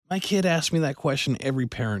My kid asks me that question every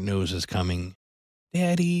parent knows is coming.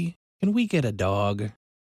 Daddy, can we get a dog?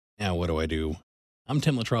 Now, what do? I'm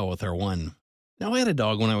Tim Luttrell with R1. Now, I had a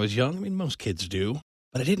dog when I was young. I mean, most kids do.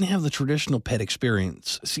 But I didn't have the traditional pet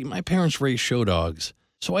experience. See, my parents raised show dogs,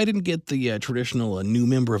 so I didn't get the traditional new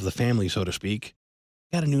member of the family, so to speak.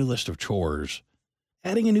 Got a new list of chores.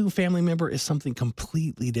 Adding a new family member is something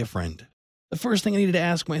completely different. The first thing I needed to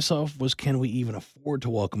ask myself was, can we even afford to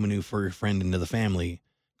welcome a new furry friend into the family?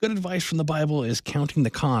 Good advice from the Bible is counting the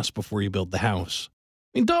cost before you build the house.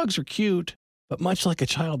 I mean, dogs are cute, but much like a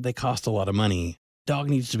child, they cost a lot of money. Dog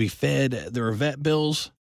needs to be fed, there are vet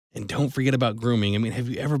bills, and don't forget about grooming. I mean, have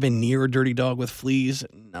you ever been near a dirty dog with fleas?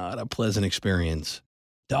 Not a pleasant experience.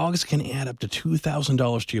 Dogs can add up to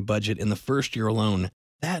 $2,000 to your budget in the first year alone.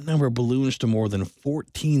 That number balloons to more than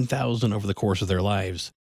 $14,000 over the course of their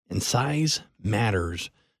lives. And size matters.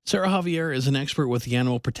 Sarah Javier is an expert with the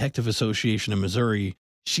Animal Protective Association of Missouri.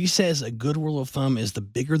 She says a good rule of thumb is the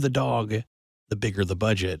bigger the dog, the bigger the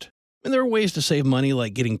budget. And there are ways to save money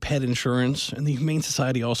like getting pet insurance, and the Humane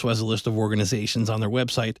Society also has a list of organizations on their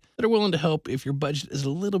website that are willing to help if your budget is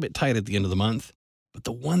a little bit tight at the end of the month. But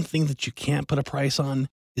the one thing that you can't put a price on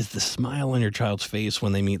is the smile on your child's face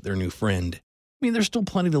when they meet their new friend. I mean, there's still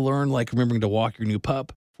plenty to learn, like remembering to walk your new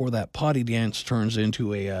pup before that potty dance turns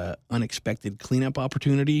into a unexpected cleanup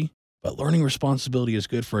opportunity. But learning responsibility is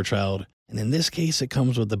good for a child, and in this case, it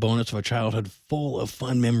comes with the bonus of a childhood full of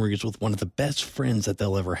fun memories with one of the best friends that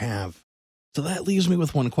they'll ever have. So that leaves me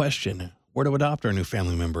with one question: where to adopt our new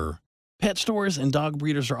family member? Pet stores and dog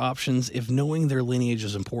breeders are options if knowing their lineage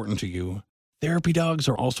is important to you. Therapy dogs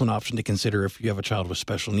are also an option to consider if you have a child with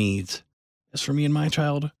special needs. As for me and my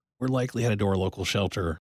child, we're likely headed to our local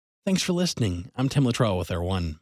shelter. Thanks for listening. I'm Tim Luttrell with R1.